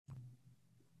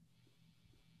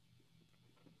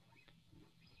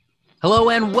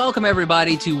Hello and welcome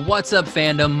everybody to What's Up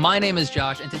Fandom. My name is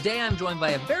Josh, and today I'm joined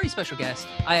by a very special guest.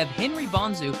 I have Henry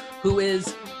Bonzu,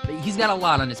 he's got a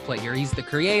lot on his plate here. He's the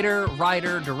creator,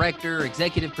 writer, director,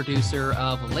 executive producer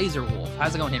of Laser Wolf.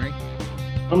 How's it going, Henry?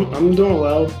 I'm doing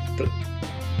well.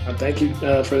 Thank you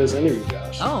for this interview,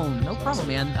 Josh. Oh, no problem,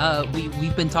 man.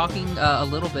 We've been talking a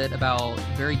little bit about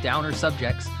very downer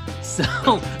subjects,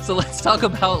 so let's talk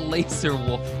about Laser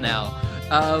Wolf now.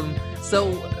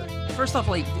 First off,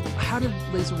 how did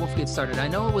Laser Wolf get started? I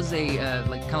know it was a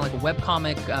kind of like a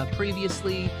webcomic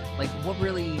previously. What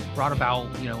really brought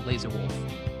about Laser Wolf?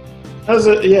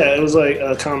 It was like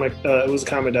a comic. It was a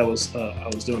comic that I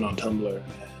was doing on Tumblr.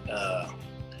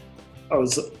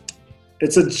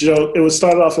 It's a joke. It was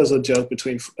started off as a joke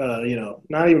between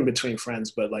not even between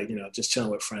friends, but just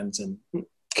chilling with friends, and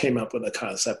came up with a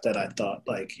concept that I thought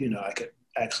I could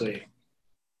actually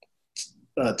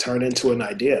turn into an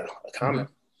idea, a comic.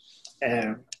 Mm-hmm.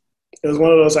 And it was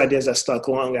one of those ideas that stuck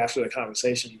long after the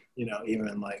conversation,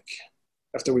 even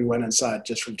after we went inside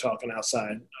just from talking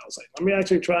outside. I was like, let me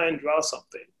actually try and draw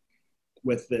something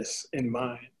with this in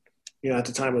mind. At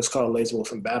the time it was called Laser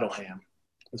Wolf and Battle Ham.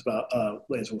 It's about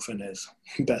Laser Wolf and his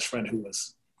best friend who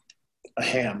was a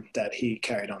ham that he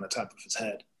carried on the top of his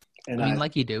head. And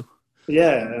like you do.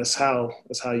 Yeah, that's how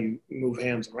you move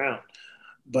hams around.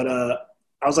 But I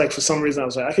was like, for some reason, I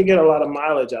was like, I could get a lot of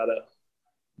mileage out of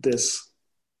this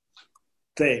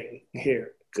thing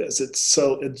here because it's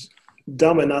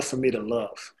dumb enough for me to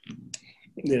love,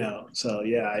 so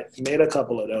yeah, I made a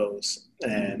couple of those,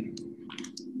 and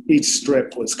each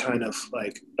strip was kind of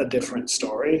like a different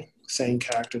story, same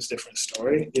characters, different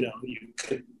story.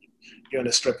 You're in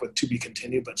a strip with to be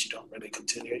continued, but you don't really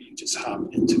continue it. You just hop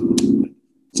into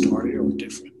a story or a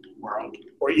different world,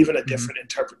 or even a different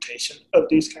interpretation of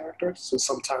these characters. So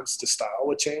sometimes the style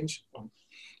would change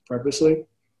purposely,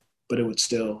 but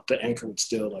the anchor would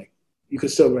still, you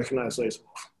could still recognize Laser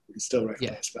Wolf. You could still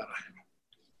recognize Battle Ham.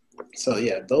 So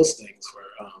yeah, those things were,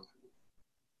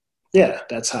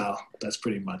 that's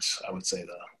pretty much, I would say,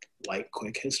 the light,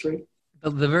 quick history.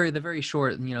 The very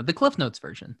short, the Cliff Notes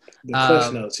version. The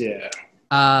Cliff Notes, yeah.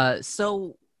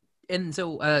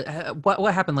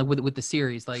 What happened with the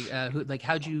series?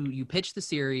 How'd you pitch the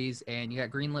series and you got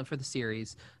greenlit for the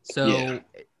series? So yeah.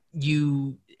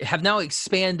 You have now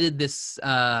expanded this,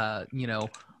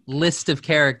 list of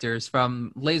characters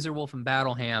from Laser Wolf and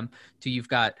Battle Ham to you've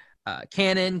got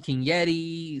Cannon, King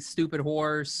Yeti, Stupid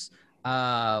Horse,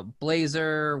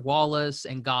 Blazer, Wallace,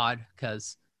 and God.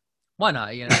 Because why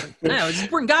not? Just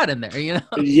bring God in there.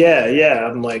 Yeah.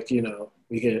 I'm like,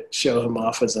 we could show him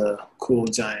off as a cool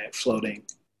giant floating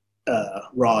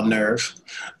raw nerve,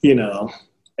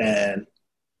 and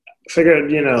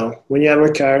figured, when you have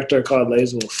a character called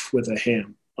Laser Wolf with a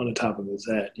ham on the top of his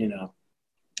head,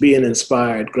 being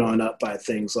inspired growing up by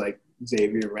things like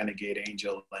Xavier Renegade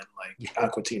Angel and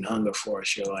Aqua Teen Hunger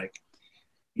Force,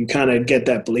 you kind of get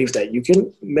that belief that you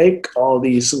can make all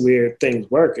these weird things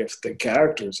work if the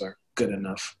characters are good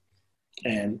enough.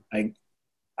 And I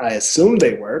assume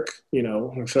they work,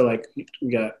 I feel like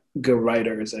we got good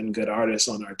writers and good artists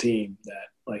on our team that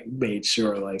made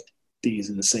sure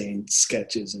these insane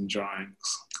sketches and drawings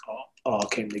all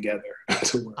came together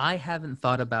to work. I haven't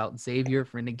thought about Xavier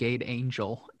Renegade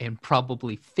Angel in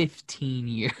probably 15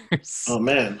 years. Oh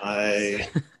man, I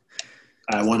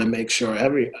want to make sure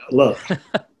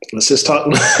let's just talk.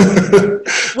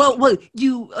 well,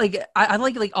 you I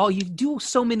like all you do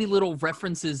so many little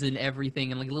references and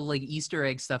everything, and little Easter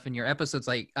egg stuff in your episodes.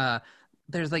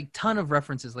 There's ton of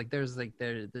references. There's a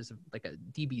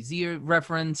DBZ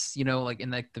reference, in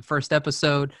the first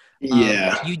episode.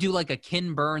 Yeah. You do a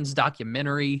Ken Burns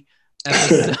documentary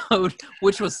episode,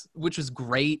 which was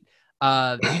great.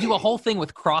 You do a whole thing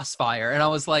with Crossfire, and I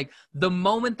was like, the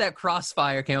moment that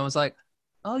Crossfire came, I was like,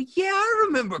 oh yeah, I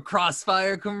remember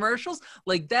Crossfire commercials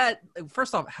that.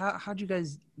 First off, how'd you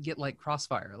guys get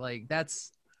Crossfire?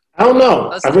 That's I don't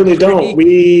know. I really don't.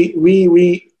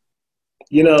 We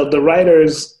the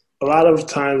writers, a lot of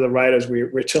times the writers,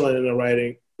 we're chilling in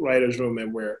the writer's room,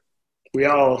 and we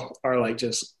all are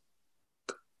just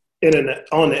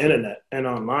on the internet and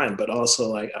online, but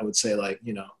also I would say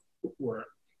we're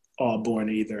all born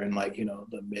either in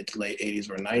the mid to late 80s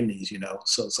or 90s,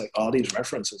 so it's all these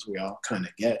references we all kind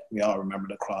of get. We all remember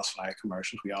the Crossfire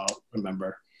commercials. We all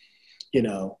remember,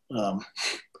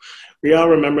 we all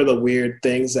remember the weird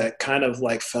things that kind of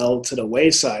fell to the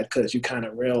wayside because you kind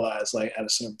of realize at a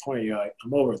certain point you're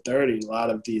I'm over 30. A lot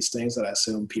of these things that I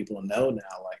assume people know now,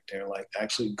 they're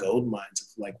actually gold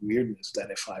mines of weirdness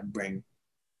that if I bring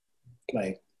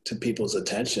to people's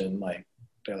attention,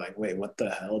 they're wait, what the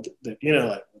hell? What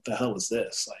the hell is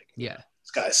this? Yeah.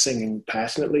 this guy's singing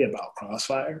passionately about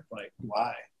Crossfire. Like,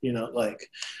 why? You know, like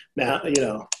now, you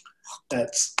know,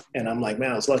 that's, and I'm like,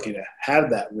 man, I was lucky to have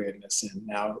that weirdness, and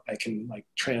now I can like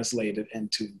translate it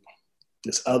into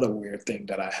this other weird thing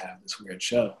that I have, this weird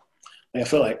show. Like, I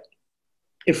feel like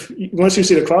if once you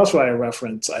see the Crossfire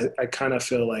reference, I kind of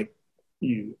feel like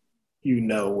you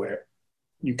know where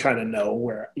you kind of know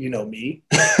where, you know, me,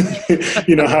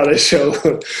 you know how this show,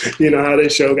 you know how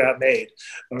this show got made,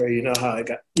 or you know how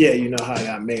you know how it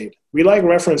got made. We like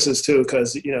references too,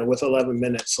 because, you know, with 11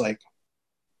 minutes, like,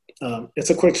 it's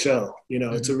a quick show, you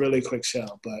know, it's a really quick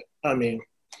show, but I mean,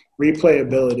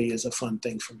 replayability is a fun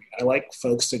thing for me. I like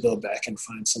folks to go back and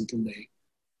find something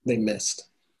they missed.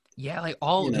 Yeah, like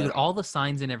all the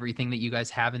signs and everything that you guys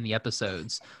have in the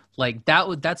episodes, like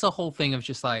that's a whole thing of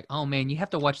just like, oh man, you have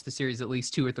to watch the series at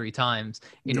least 2 or 3 times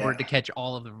in order to catch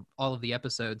all of the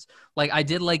episodes. Like I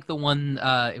did like the one,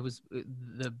 it was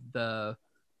the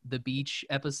beach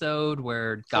episode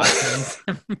where God turns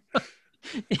him.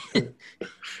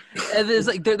 And there's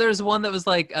like there's one that was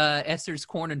like Esther's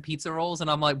corn and pizza rolls,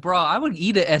 and I'm like, bro, I would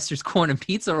eat a Esther's corn and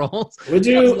pizza rolls. Would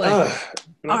you? Like,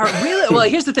 really? Well,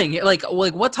 here's the thing. Like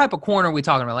what type of corn are we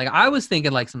talking about? Like I was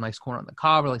thinking like some nice corn on the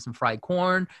cob, or like some fried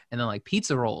corn, and then like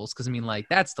pizza rolls, because I mean like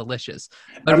that's delicious.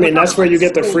 But I mean that's where you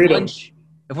get the freedom. Lunch,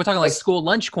 if we're talking like school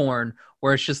lunch corn,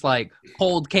 where it's just like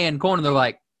cold canned corn, and they're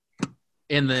like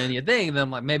in the thing, then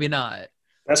I'm like maybe not.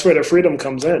 That's where the freedom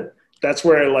comes in. That's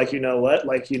where, like, you know what,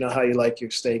 like, you know how you like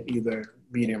your steak either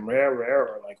medium rare,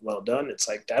 or like well done. It's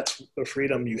like that's the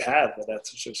freedom you have.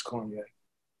 That's just corn.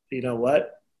 You know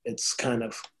what? It's kind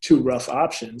of 2 rough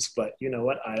options, but you know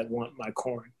what? I want my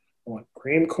corn. I want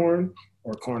cream corn,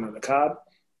 or corn on the cob,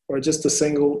 or just a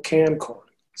single canned corn.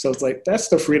 So it's like that's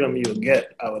the freedom you would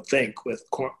get, I would think, with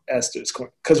Esther's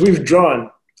corn, because we've drawn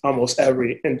almost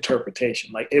every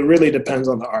interpretation. Like it really depends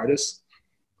on the artist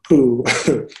who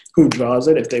draws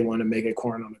it, if they want to make it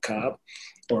corn on the cob,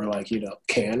 or like, you know,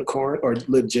 canned corn, or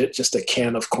legit just a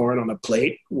can of corn on a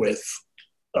plate with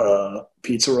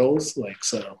pizza rolls. Like,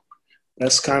 so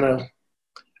that's kind of,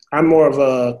 I'm more of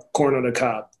a corn on the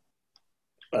cob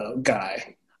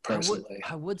guy personally.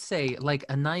 I would say like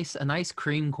a nice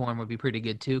cream corn would be pretty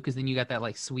good too, because then you got that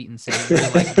like sweet and savory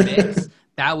like mix.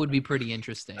 That would be pretty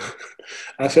interesting.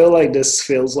 I feel like this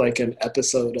feels like an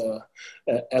episode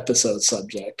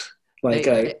subject. Like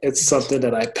it's something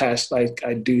that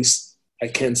I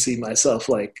can see myself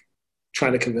like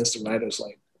trying to convince the writers,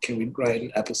 like, can we write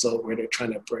an episode where they're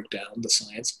trying to break down the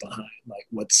science behind like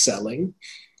what's selling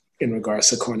in regards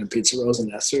to corn and pizza rolls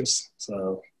and Esther's?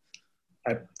 So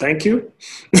I thank you.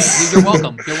 You're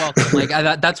welcome. You're welcome. Like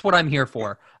that's what I'm here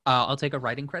for. I'll take a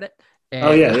writing credit. And,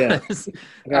 oh yeah.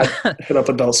 I gotta hit up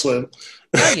Adult Swim.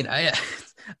 You know, yeah.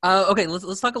 Okay,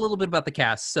 let's talk a little bit about the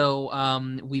cast.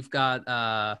 So we've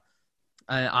got.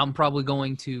 I'm probably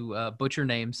going to butcher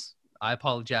names. I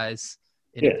apologize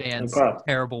in advance. No, I'm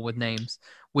terrible with names,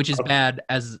 which is bad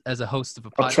as a host of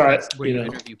a podcast where you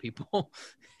interview people.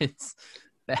 It's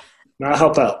bad. No,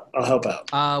 I'll help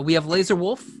out. We have Laser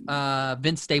Wolf,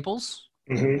 Vince Staples,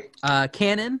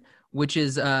 Canon, which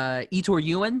is Etor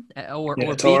Ewan, or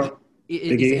Biggie.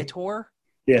 Is it Etor?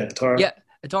 Yeah, Etor. Yeah,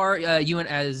 Etor Ewan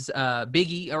as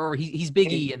Biggie, or he's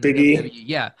Biggie in Biggie. WWE.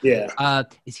 Yeah. Yeah.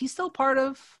 Is he still part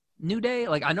of New Day?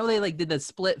 Like I know they like did that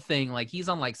split thing. Like he's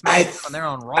on like SmackDown and they're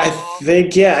on Raw. I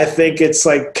think it's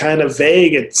like kind of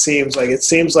vague. It seems like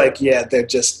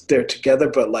they're together,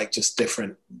 but like just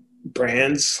different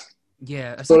brands.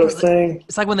 Yeah, sort of thing.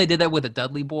 It's like when they did that with the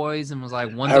Dudley Boys and was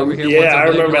like one's over here. Yeah, one's over I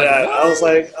remember that.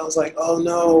 Like, I was like, oh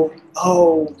no,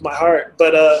 oh my heart.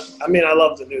 But I mean, I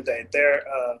love the New Day.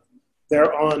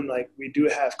 They're on, like, we do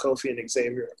have Kofi and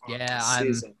Xavier on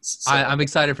seasons. So. I'm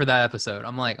excited for that episode.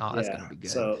 I'm like, oh, that's gonna be good.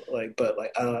 So like, but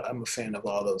like, I'm a fan of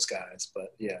all those guys.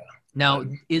 But yeah. Now,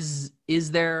 is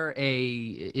there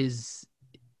a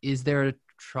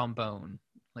trombone?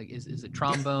 Like, is a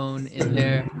trombone in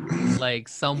there, like,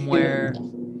 somewhere?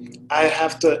 I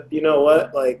have to, you know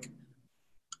what? Like,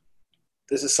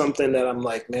 this is something that I'm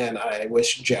like, man, I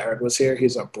wish Jared was here.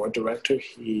 He's our board director.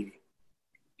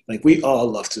 We all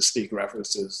love to speak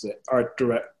references. The art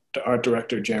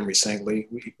director, Jeremy Sangley,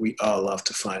 we all love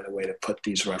to find a way to put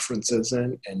these references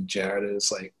in. And Jared is,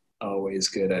 like, always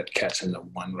good at catching the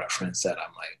one reference that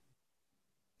I'm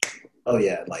like, oh,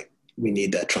 yeah, like, we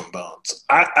need that trombone. So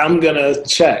I'm gonna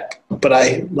check, but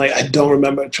I don't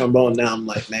remember a trombone now. I'm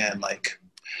like, man, like,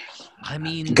 I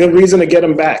mean, good reason to get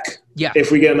them back. Yeah,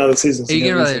 if we get another season, you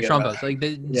get another trombones. Like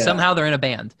somehow they're in a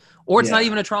band, or it's not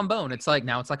even a trombone. It's like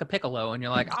now it's like a piccolo, and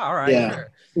you're like, oh, all right,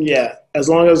 sure. Yeah. As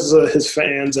long as his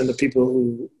fans and the people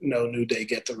who know New Day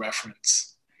get the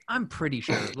reference. I'm pretty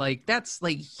sure. Like that's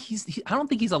like I don't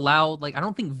think he's allowed. Like I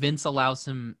don't think Vince allows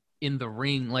him in the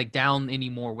ring like down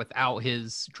anymore without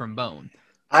his trombone.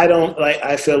 I don't like.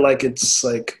 I feel like it's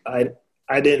like I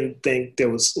didn't think there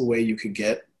was a way you could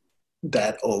get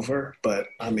that over, but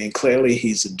I mean, clearly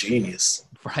he's a genius.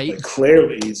 Right. Like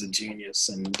clearly he's a genius,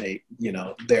 and they,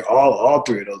 they're all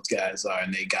three of those guys are,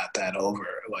 and they got that over.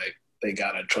 Like they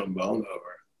got a trombone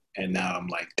over, and now I'm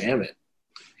like, damn it,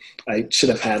 I should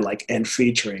have had like end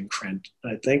featuring friend.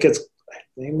 I think it's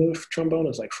name of the trombone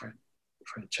is like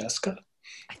Francesca.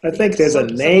 I think there's a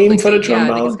name for the trombone.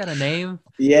 Yeah, I think it's got a name.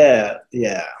 Yeah.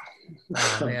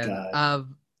 Oh,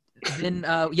 man.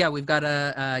 Then we've got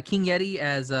King Yeti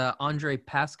as Andre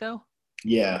Pasco.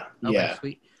 Yeah. Okay, yeah.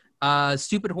 Sweet.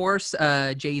 Stupid Horse,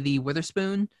 J.D.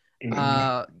 Witherspoon.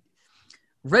 Mm-hmm.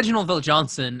 Reginald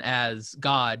VelJohnson as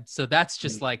God. So that's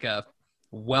just like a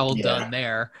done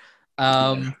there.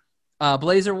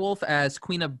 Blazer Wolf as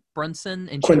Quinta Brunson,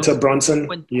 and Quinta Brunson.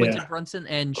 Quinta Brunson,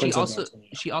 and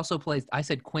she also plays. I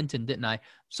said Quentin, didn't I?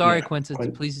 Sorry, Quinta.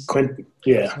 Please. Sorry.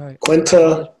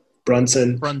 Quinta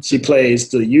Brunson. She plays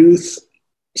the youth.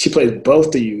 She plays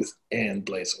both the youth and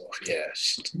Blazer Wolf. Yeah,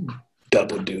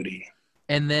 double duty.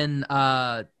 And then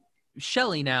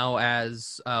Shelley now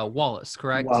as Wallace,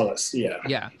 correct? Wallace, yeah.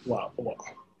 Yeah. Wow.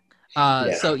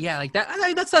 So yeah, like that.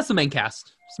 That's the main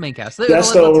cast. It's the main cast.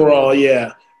 That's the overall.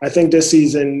 Yeah, I think this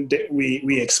season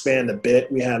we expand a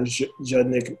bit. We have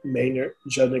Judnick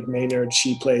Maynard.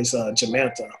 She plays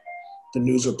Jamantha, the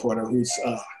news reporter, who's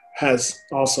has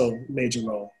also major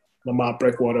role. Lamont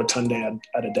Breakwater, Tunde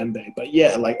Adedembe. But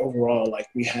yeah, like overall, like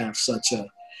we have such a.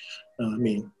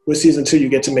 With season 2, you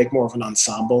get to make more of an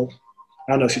ensemble.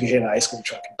 I don't know if you can hear the ice cream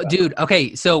truck. Dude,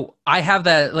 okay, so I have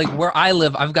that, like, where I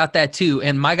live, I've got that too,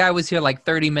 and my guy was here, like,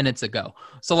 30 minutes ago.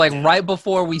 So, like, right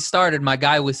before we started, my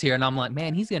guy was here, and I'm like,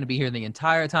 man, he's going to be here the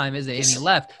entire time, isn't he? And he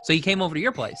left, so he came over to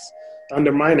your place.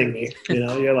 Undermining me,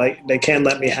 you're like, they can't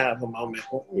let me have a moment,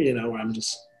 where I'm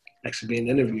just actually being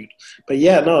interviewed. But,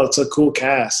 yeah, no, it's a cool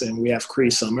cast, and we have Cree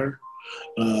Summer,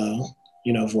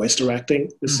 voice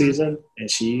directing this season, and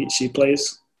she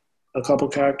plays a couple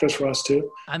characters for us too.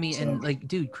 I mean, so. And like,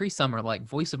 dude, Cree Summer, like,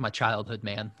 voice of my childhood,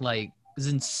 man, like, is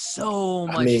in so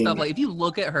much stuff. Like, if you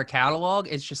look at her catalog,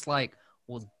 it's just like,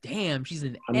 well, damn, she's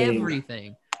in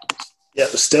everything. Yeah,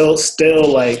 still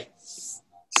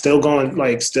going,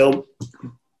 like, still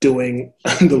doing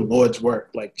the Lord's work.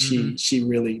 Like, she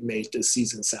really made this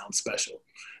season sound special,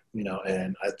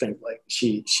 and I think like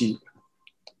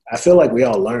I feel like we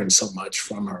all learned so much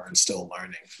from her and still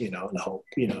learning, and I hope,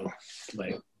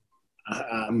 like,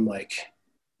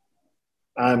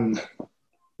 I'm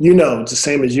the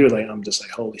same as you, like, I'm just like,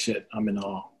 holy shit, I'm in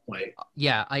awe. Like,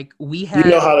 yeah, like we had,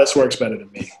 how this works better than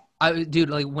me. Dude,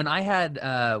 like when I had,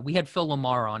 we had Phil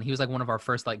LaMarr on, he was like one of our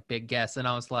first like big guests. And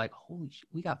I was like, holy shit,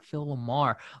 we got Phil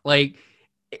LaMarr. Like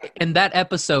in that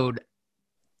episode,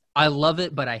 I love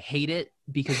it, but I hate it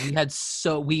because we had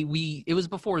it was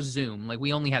before Zoom. Like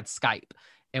we only had Skype,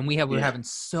 and we were having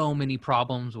so many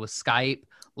problems with Skype.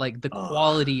 Like the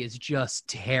quality is just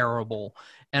terrible.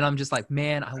 And I'm just like,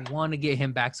 man, I want to get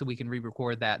him back so we can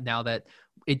re-record that now that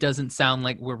it doesn't sound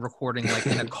like we're recording like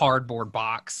in a cardboard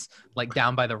box, like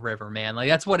down by the river, man. Like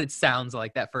that's what it sounds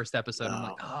like that first episode. I'm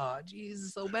like, oh, geez,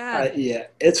 it's so bad.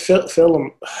 It's Phil.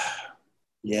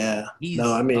 Yeah.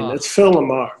 It's Phil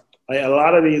LaMarr. Like a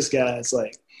lot of these guys,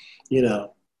 like,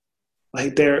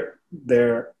 like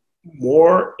they're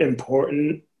more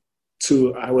important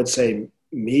to, I would say,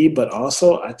 me, but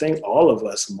also I think all of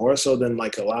us, more so than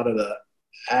like a lot of the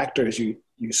actors you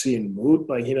see in mood,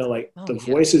 like, the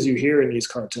voices you hear in these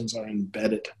cartoons are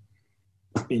embedded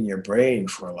in your brain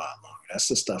for a lot longer. That's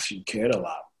the stuff you cared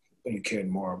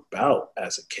more about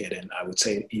as a kid. And I would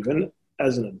say even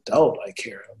as an adult, I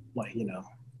care, like,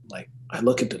 like I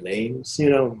look at the names,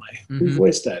 like who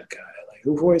voiced that guy? Like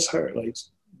who voiced her? Like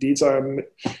these are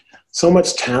so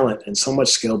much talent and so much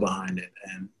skill behind it.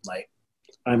 And like,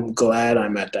 I'm glad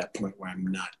I'm at that point where I'm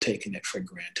not taking it for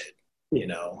granted,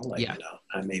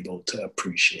 I'm able to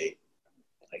appreciate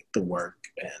like the work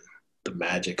and the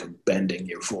magic of bending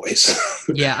your voice.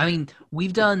 Yeah. I mean,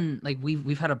 we've done like,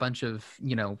 we've had a bunch of,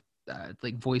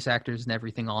 like voice actors and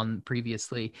everything on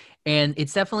previously. And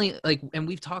it's definitely like, and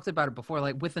we've talked about it before,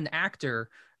 like with an actor,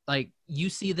 like you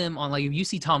see them on, like if you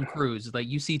see Tom Cruise, like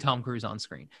you see Tom Cruise on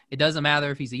screen. It doesn't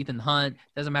matter if he's Ethan Hunt,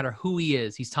 doesn't matter who he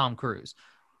is, he's Tom Cruise.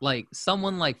 Like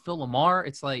someone like Phil LaMarr,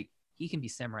 it's like he can be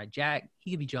Samurai Jack, he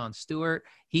could be Jon Stewart,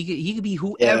 he could be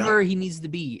whoever he needs to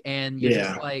be. And you're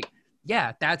just like,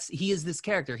 he is this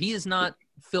character. He is not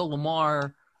Phil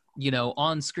LaMarr,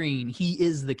 on screen. He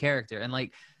is the character. And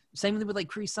like same with like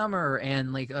Cree Summer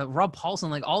and like Rob Paulson,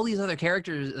 like all these other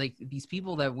characters, like these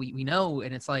people that we know,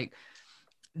 and it's like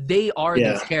they are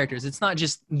these characters. It's not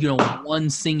just, you know, one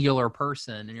singular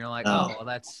person, and you're like, oh, well,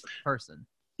 that's person.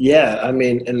 Yeah, I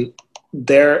mean, and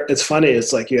it's funny.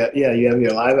 It's like you have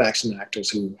your live action actors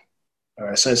who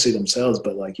are essentially themselves,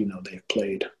 but like, you know, they've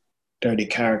played 30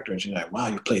 characters. You're like, wow,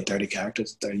 you played 30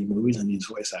 characters, 30 movies, and these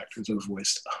voice actors have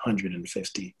voiced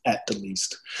 150 at the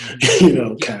least, you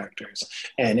know, characters.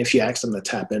 And if you ask them to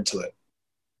tap into it,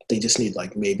 they just need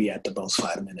like maybe at the most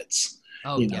 5 minutes.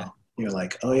 You know, you're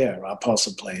like, oh yeah, Rob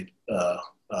Paulson played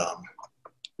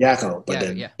Yakko, but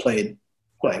then played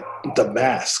like The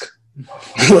Mask.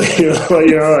 Like,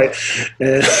 you're right.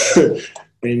 And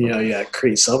you know, yeah,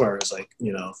 Cree Summer is like,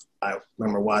 you know, I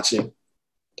remember watching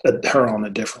her on A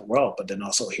Different World, but then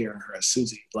also hearing her as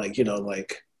Susie, like, you know,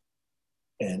 like,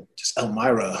 and just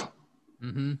Elmira.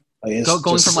 Like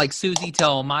going from like Susie to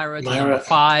Elmira to number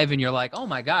 5, and you're like, oh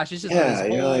my gosh, it's just this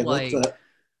whole like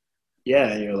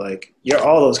and you're like, you're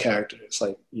all those characters.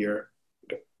 Like,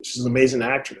 she's an amazing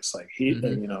actress. Like you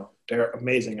know, they're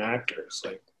amazing actors.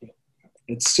 Like,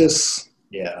 it's just,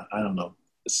 I don't know.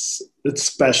 It's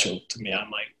special to me. I'm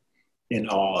like in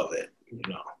awe of it, you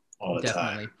know, all the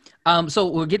time. So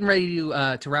we're getting ready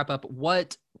to wrap up.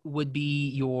 What would be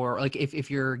your, like,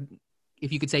 if you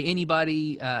could say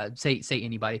anybody, say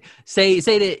anybody, say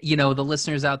to, you know, the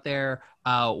listeners out there,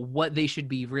 what they should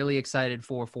be really excited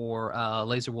for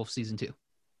Laser Wolf season 2.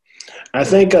 I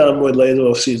think with Laser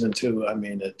Wolf season 2, I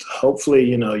mean, hopefully,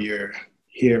 you know, you're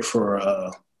here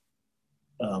for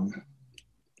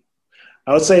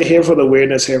I would say here for the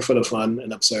weirdness, here for the fun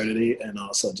and absurdity, and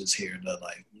also just here to,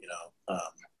 like, you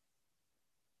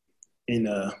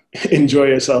know, enjoy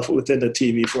yourself within the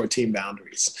TV 14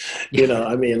 boundaries. You know,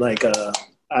 I mean, like,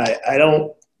 I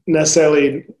don't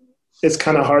necessarily, it's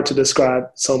kind of hard to describe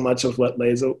so much of what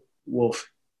Laser Wolf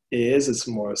is. It's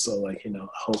more so like, you know,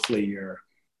 hopefully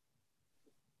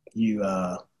you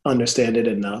understand it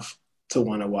enough to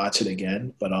want to watch it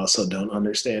again, but also don't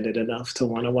understand it enough to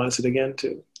want to watch it again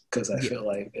too. Because I feel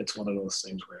like it's one of those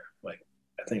things where, like,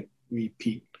 I think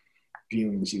repeat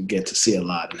viewings, you get to see a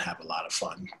lot and have a lot of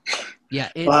fun. Yeah,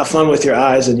 a lot of fun with your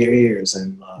eyes and your ears,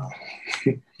 and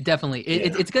definitely,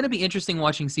 it's going to be interesting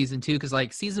watching season 2, because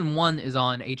like season 1 is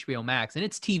on HBO Max and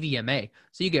it's TVMA,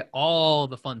 so you get all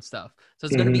the fun stuff. So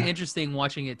it's going to be interesting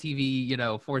watching it TV, you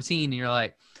know, 14, and you're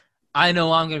like, I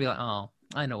know I'm going to be like, oh,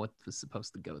 I know what was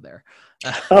supposed to go there.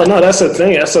 Oh, no, that's the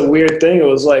thing. That's a weird thing. It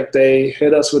was like they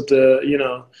hit us with the, you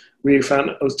know, we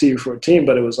found it was TV 14,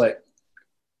 but it was like,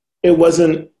 it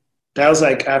wasn't, that was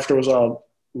like after it was all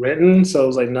written. So it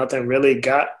was like nothing really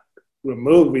got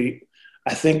removed.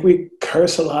 I think we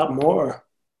curse a lot more.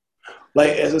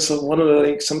 Like, it's one of the,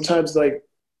 like, sometimes like,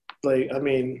 I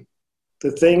mean,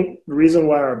 the reason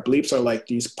why our bleeps are like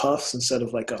these puffs instead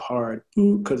of like a hard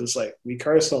boop, because it's like we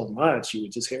curse so much, you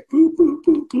would just hear boop, boop,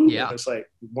 boop, boop. Yeah. And it's like,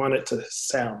 we want it to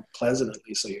sound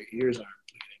pleasantly so your ears aren't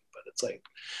bleeding. But it's like,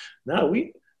 no,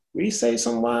 we say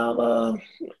some wild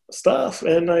stuff,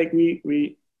 and like we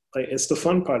like, it's the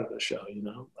fun part of the show, you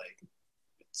know? Like,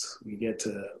 we get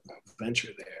to venture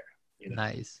there. You know?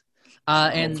 Nice.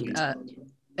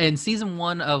 And season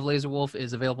 1 of Laser Wolf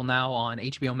is available now on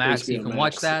HBO Max, so you can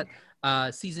watch that.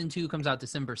 Season 2 comes out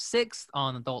December 6th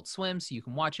on Adult Swim, so you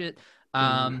can watch it.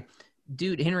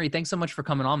 Dude, Henry, thanks so much for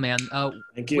coming on, man.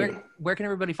 Thank you. Where can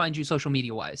everybody find you social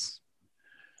media wise?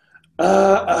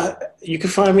 You can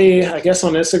find me, I guess,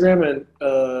 on Instagram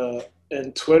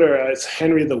and Twitter. It's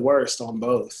Henry the Worst on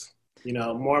both. You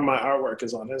know, more of my artwork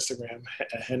is on Instagram,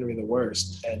 Henry the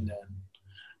Worst, and then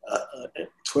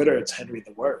Twitter, it's Henry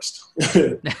the Worst.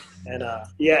 And and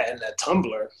that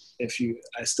Tumblr,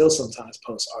 I still sometimes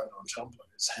post art on Tumblr.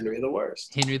 It's Henry the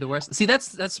Worst. Henry the Worst. See,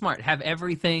 that's smart. Have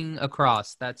everything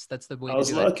across. That's the way. I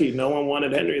was lucky. No one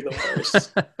wanted Henry the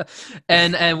Worst.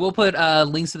 and we'll put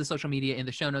links to the social media in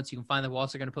the show notes. You can find them. We're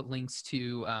also going to put links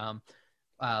to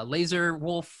Laser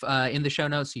Wolf in the show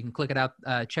notes, so you can click it out,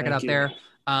 check it out there.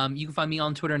 You can find me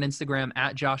on Twitter and Instagram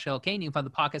at Josh L. Kane. You can find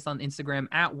the podcast on Instagram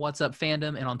at What's Up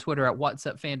Fandom, and on Twitter at What's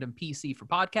Up Fandom PC for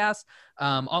podcasts.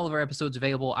 All of our episodes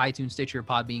available: iTunes, Stitcher,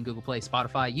 Podbean, Google Play,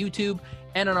 Spotify, YouTube,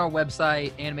 and on our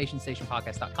website,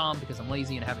 animationstationpodcast.com, because I'm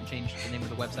lazy and I haven't changed the name of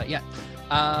the website yet.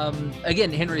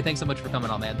 Again, Henry, thanks so much for coming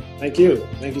on, man. Thank you.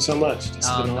 Thank you so much. It's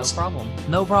been awesome. No problem.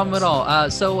 No problem at all.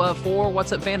 So for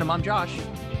What's Up Fandom, I'm Josh.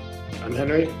 I'm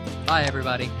Henry. Bye,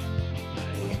 everybody.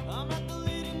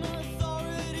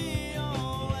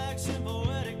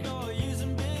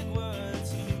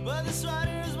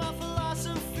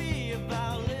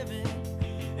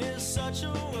 Such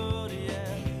a